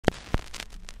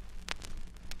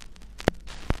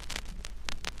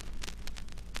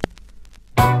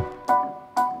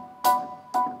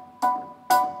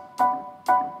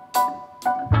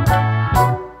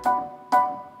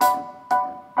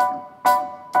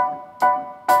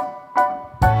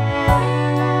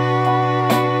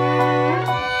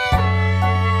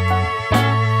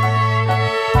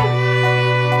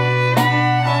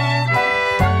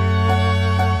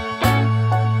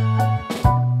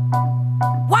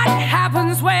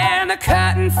happens when the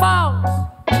curtain falls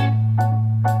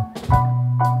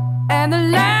and the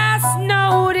last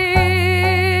note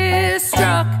is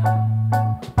struck.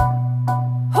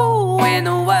 Who in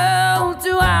the world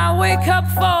do I wake up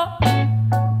for?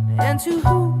 And to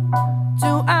who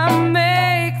do I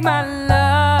make my love?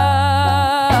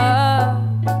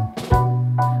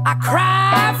 I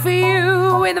cry for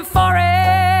you in the forest,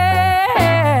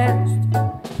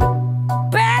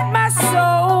 bet my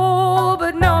soul,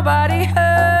 but nobody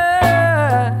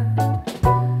heard.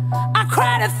 I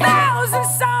cried 1,000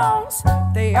 songs,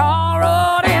 they all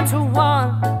rolled into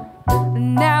one,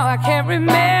 and now I can't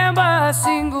remember a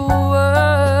single word.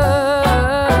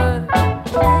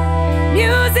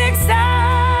 Music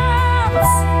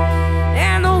stops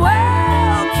and the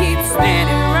world keeps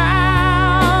spinning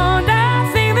round. I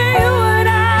think that you and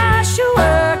I should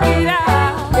work it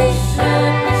out. We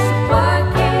should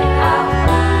work it out.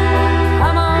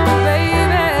 Come on,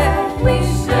 baby. We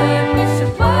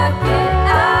should work it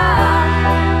out.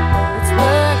 Let's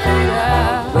work it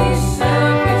out. We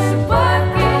should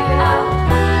work it out.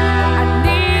 I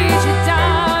need you,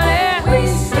 darling. We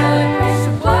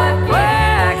should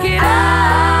work it out.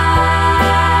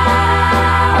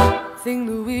 Think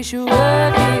that we should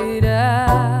work it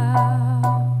out.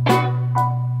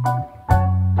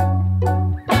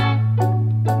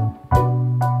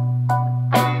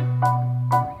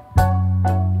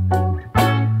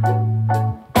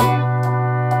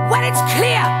 When it's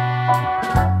clear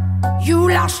you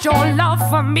lost your love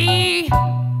for me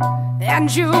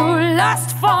and you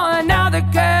lust for another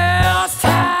girl's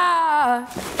touch,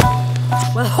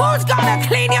 well, who's gonna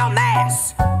clean your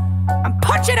mess and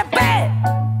put you to bed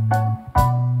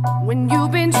when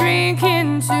you've been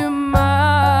drinking too much?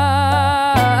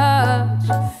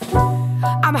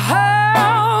 I'm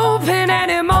hoping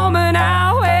any moment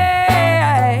I'll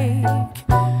wake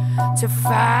to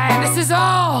find this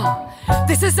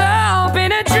has all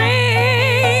been a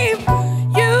dream.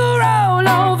 You roll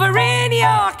over in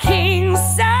your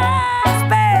king-size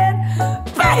bed,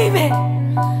 baby,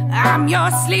 I'm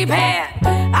your sleephead,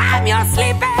 I'm your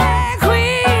sleephead.